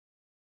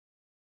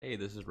Hey,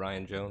 this is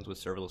Ryan Jones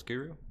with Serverless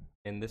Guru.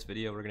 In this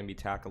video, we're going to be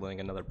tackling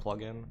another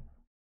plugin.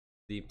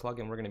 The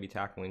plugin we're going to be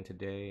tackling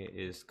today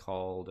is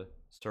called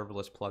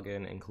Serverless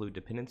Plugin Include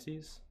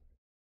Dependencies.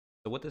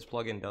 So what this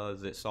plugin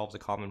does, it solves a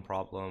common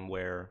problem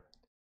where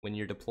when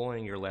you're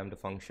deploying your Lambda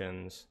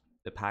functions,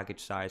 the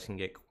package size can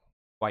get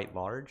quite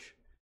large.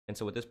 And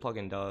so what this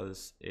plugin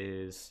does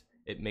is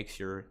it makes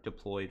your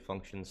deployed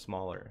functions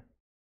smaller.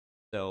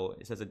 So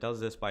it says it does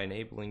this by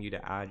enabling you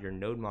to add your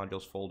node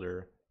modules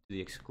folder to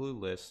the exclude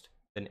list,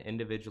 then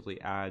individually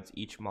adds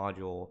each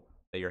module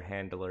that your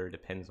handler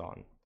depends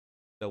on.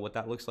 So what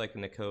that looks like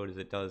in the code is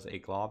it does a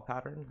glob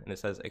pattern and it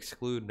says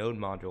exclude node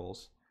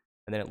modules,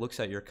 and then it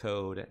looks at your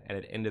code and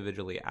it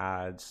individually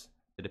adds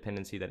the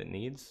dependency that it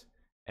needs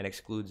and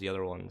excludes the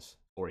other ones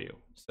for you.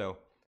 So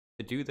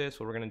to do this,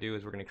 what we're going to do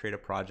is we're going to create a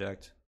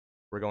project.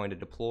 We're going to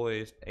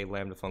deploy a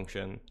Lambda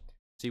function,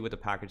 see what the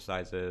package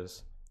size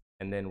is,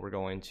 and then we're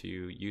going to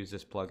use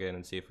this plugin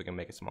and see if we can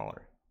make it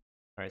smaller.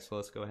 All right, so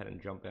let's go ahead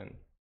and jump in.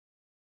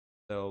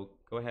 So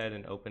go ahead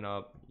and open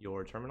up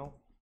your terminal.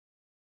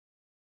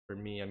 For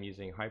me, I'm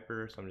using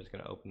Hyper, so I'm just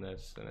going to open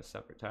this in a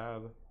separate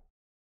tab.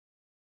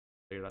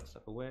 Clear that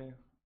stuff away.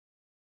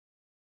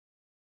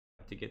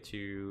 To get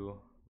to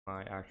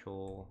my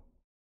actual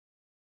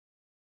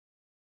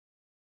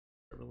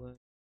serverless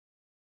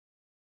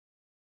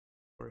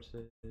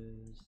courses.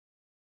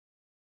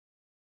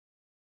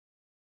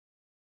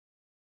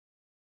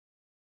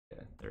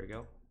 Yeah, there we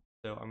go.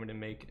 So I'm going to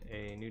make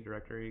a new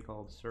directory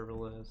called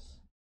serverless.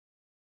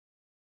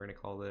 We're going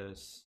to call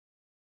this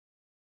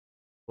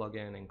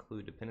plugin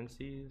include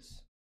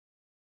dependencies.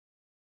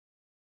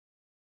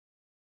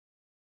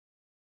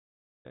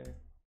 Okay, I'm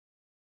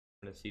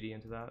going to cd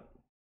into that.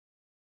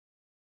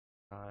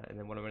 And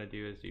then what I'm going to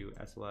do is do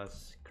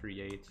sls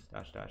create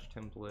 --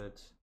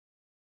 template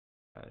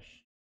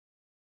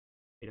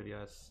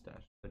AWS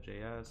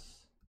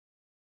 -js.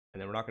 And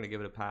then we're not going to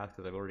give it a path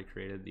because I've already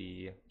created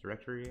the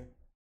directory.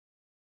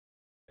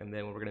 And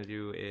then what we're going to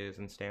do is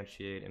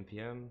instantiate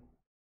npm.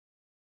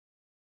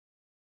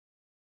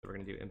 So we're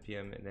going to do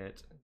npm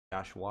init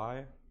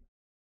 -y.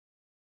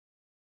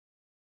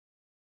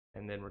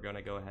 And then we're going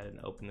to go ahead and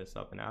open this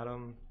up in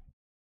Atom.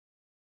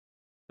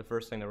 The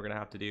first thing that we're going to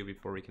have to do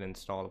before we can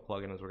install the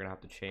plugin is we're going to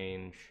have to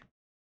change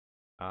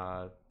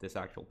this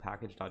actual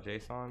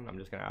package.json. I'm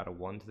just going to add a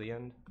 1 to the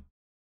end,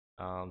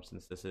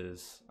 since this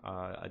is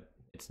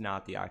it's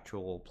not the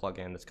actual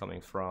plugin that's coming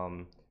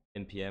from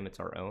npm, it's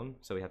our own,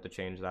 so we have to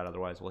change that,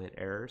 otherwise we'll hit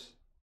errors.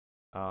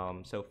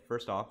 So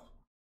first off,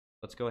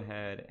 let's go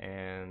ahead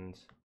and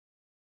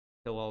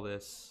kill all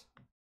this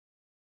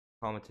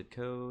commented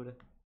code.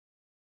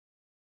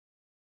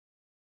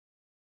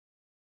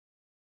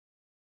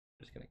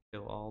 Just gonna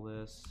kill all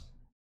this.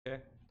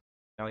 Okay,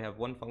 now we have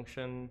one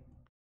function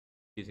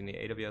using the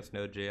AWS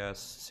Node.js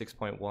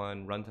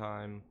 6.1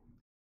 runtime.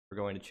 We're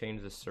going to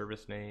change the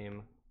service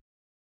name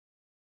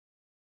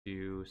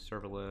to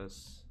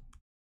serverless,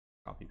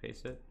 copy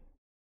paste it,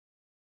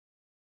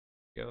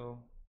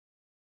 go.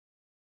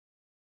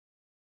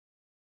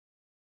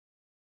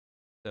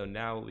 So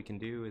now what we can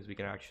do is we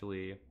can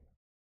actually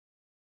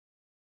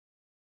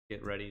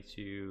get ready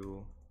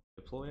to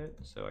deploy it.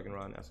 So I can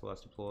run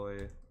SLS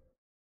deploy.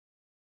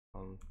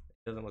 It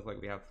doesn't look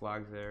like we have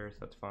flags there, so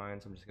that's fine.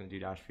 So I'm just going to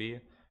do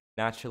 -v.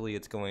 Naturally,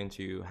 it's going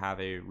to have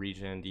a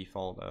region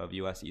default of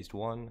US East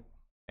 1,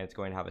 and it's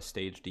going to have a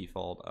stage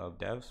default of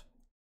dev.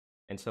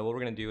 And so what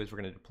we're going to do is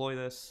we're going to deploy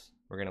this.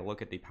 We're going to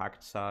look at the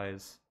package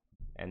size,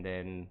 and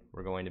then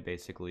we're going to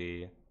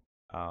basically,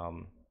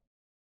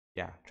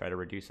 try to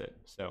reduce it.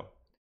 So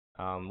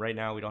right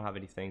now we don't have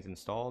any things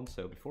installed.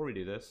 So before we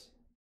do this,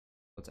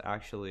 let's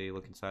actually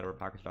look inside our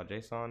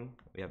package.json.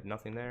 We have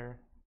nothing there.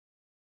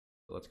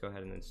 So let's go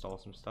ahead and install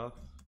some stuff.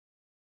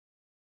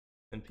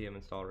 npm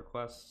install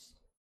requests.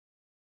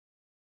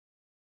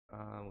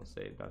 We'll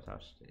save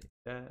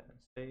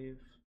save.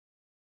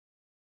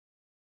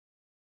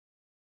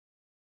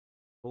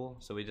 Cool.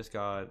 So we just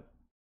got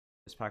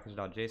this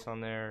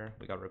package.json there.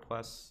 We got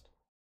requests,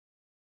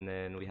 and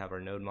then we have our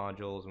node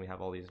modules, and we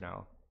have all these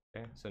now.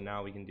 Okay. So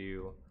now we can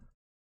do.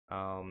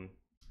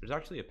 There's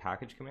actually a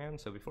package command.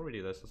 So before we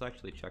do this, let's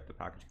actually check the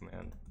package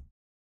command.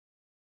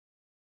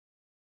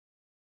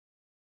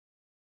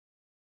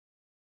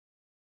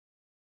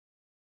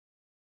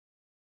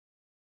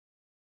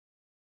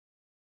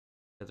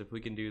 Because if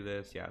we can do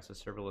this, yeah, it's a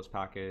serverless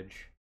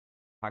package.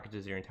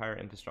 Packages your entire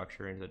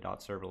infrastructure into the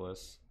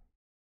 .serverless.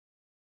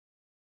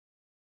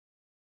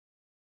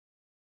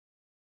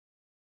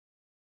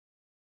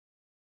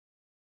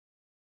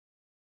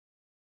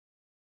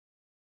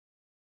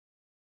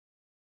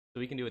 So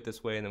we can do it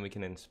this way, and then we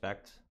can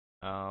inspect.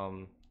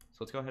 So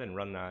let's go ahead and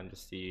run that and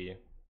just see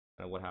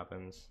what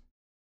happens.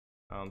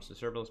 So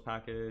serverless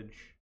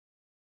package,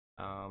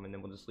 and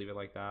then we'll just leave it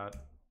like that.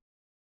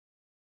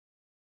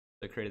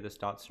 So I created this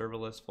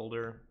 .serverless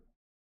folder.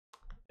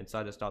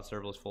 Inside this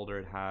 .serverless folder,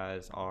 it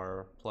has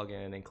our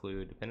plugin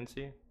include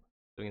dependency.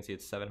 So we can see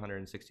it's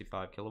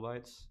 765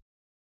 kilobytes.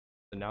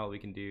 So now what we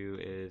can do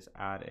is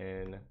add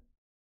in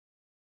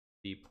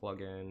the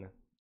plugin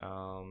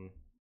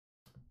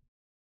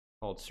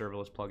called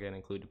Serverless Plugin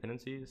Include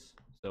Dependencies.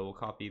 So we'll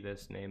copy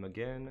this name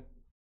again.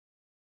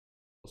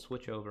 We'll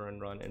switch over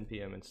and run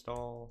npm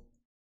install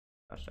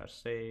 --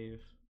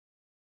 save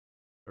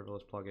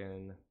serverless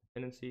plugin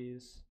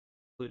dependencies,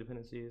 include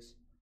dependencies.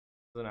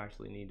 Doesn't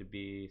actually need to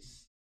be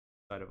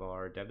inside of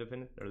our dev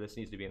dependency, or this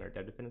needs to be in our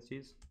dev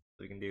dependencies.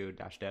 So we can do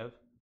 -dev.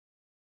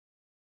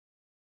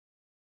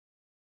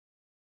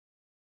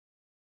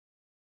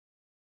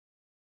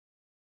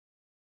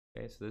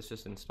 Okay, so this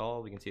just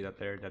install. We can see that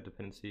there, dev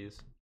dependencies.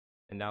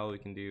 And now what we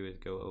can do is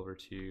go over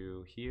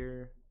to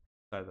here,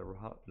 inside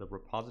the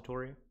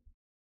repository,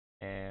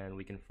 and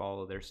we can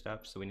follow their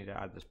steps. So we need to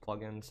add this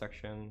plugin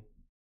section.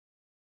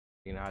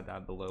 We can add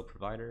that below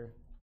provider.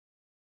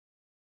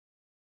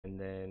 And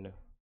then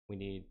we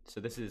need, so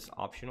this is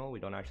optional.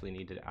 We don't actually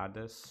need to add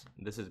this.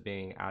 This is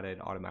being added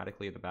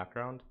automatically in the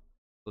background.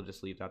 We'll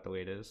just leave that the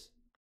way it is.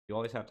 You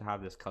always have to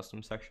have this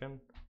custom section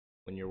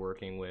when you're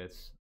working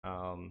with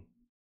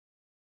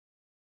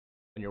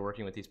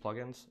these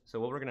plugins. So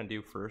what we're going to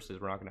do first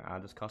is we're not going to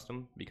add this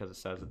custom because it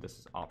says that this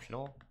is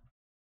optional.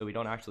 So we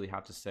don't actually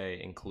have to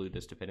say include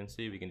this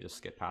dependency. We can just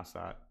skip past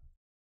that.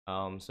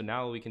 So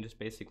now we can just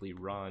basically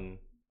run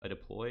a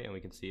deploy and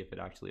we can see if it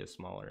actually is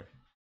smaller.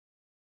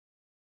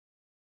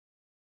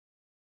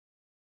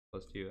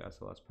 Let's do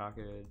SLS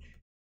package.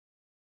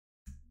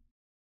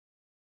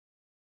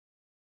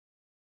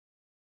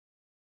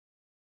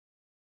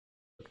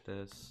 Look at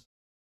this.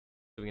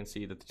 So we can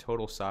see that the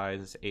total size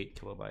is 8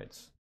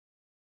 kilobytes.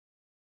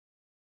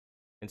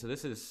 And so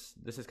this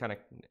is kind of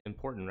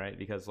important, right?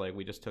 Because like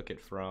we just took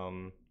it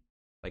from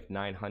like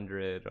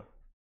 900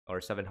 or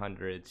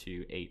 700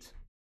 to 8.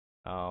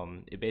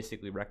 It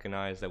basically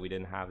recognized that we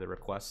didn't have the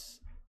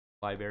requests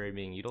library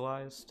being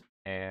utilized,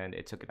 and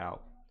it took it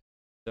out.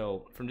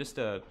 So from just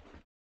the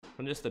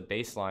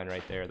baseline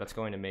right there, that's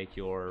going to make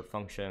your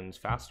functions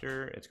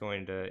faster. It's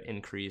going to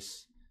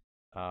increase,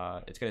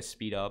 it's going to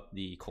speed up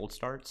the cold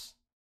starts.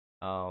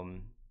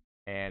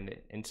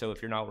 And so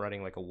if you're not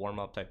running like a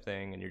warm-up type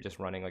thing and you're just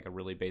running like a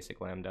really basic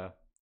Lambda,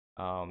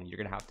 you're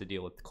going to have to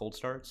deal with cold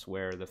starts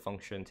where the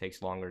function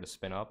takes longer to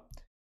spin up,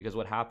 because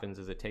what happens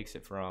is it takes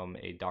it from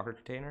a Docker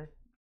container,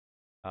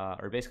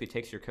 or basically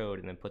takes your code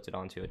and then puts it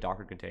onto a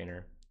Docker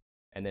container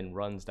and then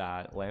runs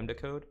that Lambda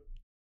code.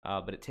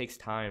 But it takes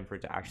time for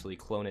it to actually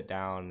clone it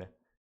down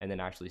and then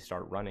actually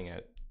start running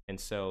it. And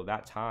so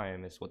that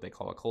time is what they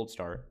call a cold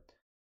start.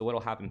 So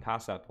what'll happen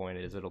past that point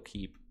is it'll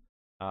keep,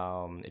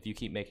 if you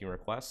keep making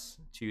requests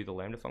to the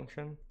Lambda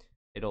function,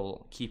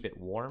 it'll keep it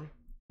warm.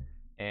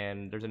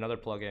 And there's another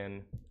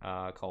plugin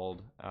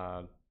called,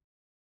 I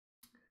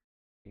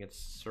think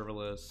it's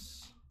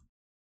Serverless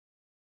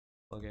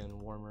Plugin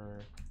Warmer.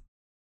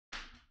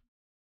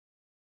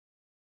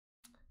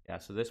 Yeah,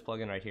 so this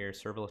plugin right here,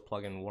 Serverless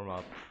Plugin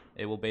Warmup,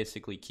 it will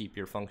basically keep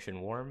your function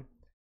warm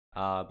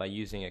by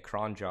using a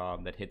cron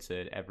job that hits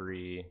it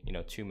every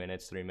 2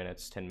 minutes, 3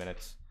 minutes, 10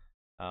 minutes.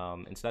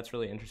 And so that's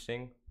really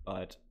interesting.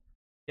 But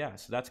yeah,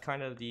 so that's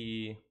kind of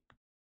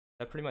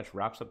that pretty much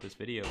wraps up this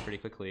video pretty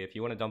quickly. If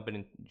you want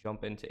to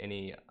jump into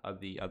any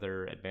of the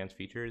other advanced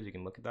features, you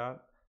can look at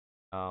that.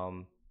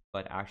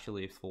 But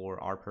actually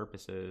for our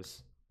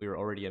purposes, we were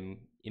already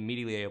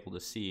immediately able to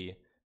see,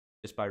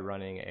 just by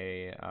running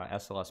a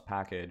SLS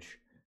package,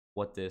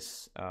 what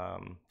this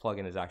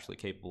plugin is actually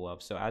capable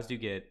of. So as you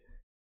get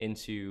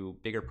into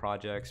bigger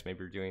projects, maybe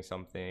you're doing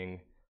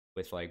something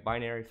with like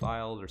binary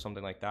files or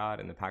something like that,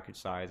 and the package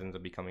size ends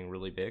up becoming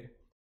really big,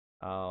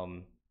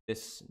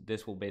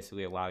 this will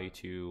basically allow you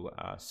to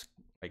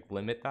like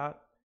limit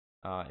that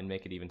and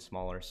make it even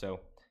smaller. So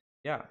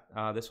yeah,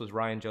 this was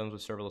Ryan Jones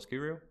with Serverless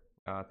Guru.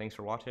 Thanks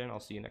for watching. I'll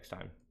see you next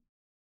time.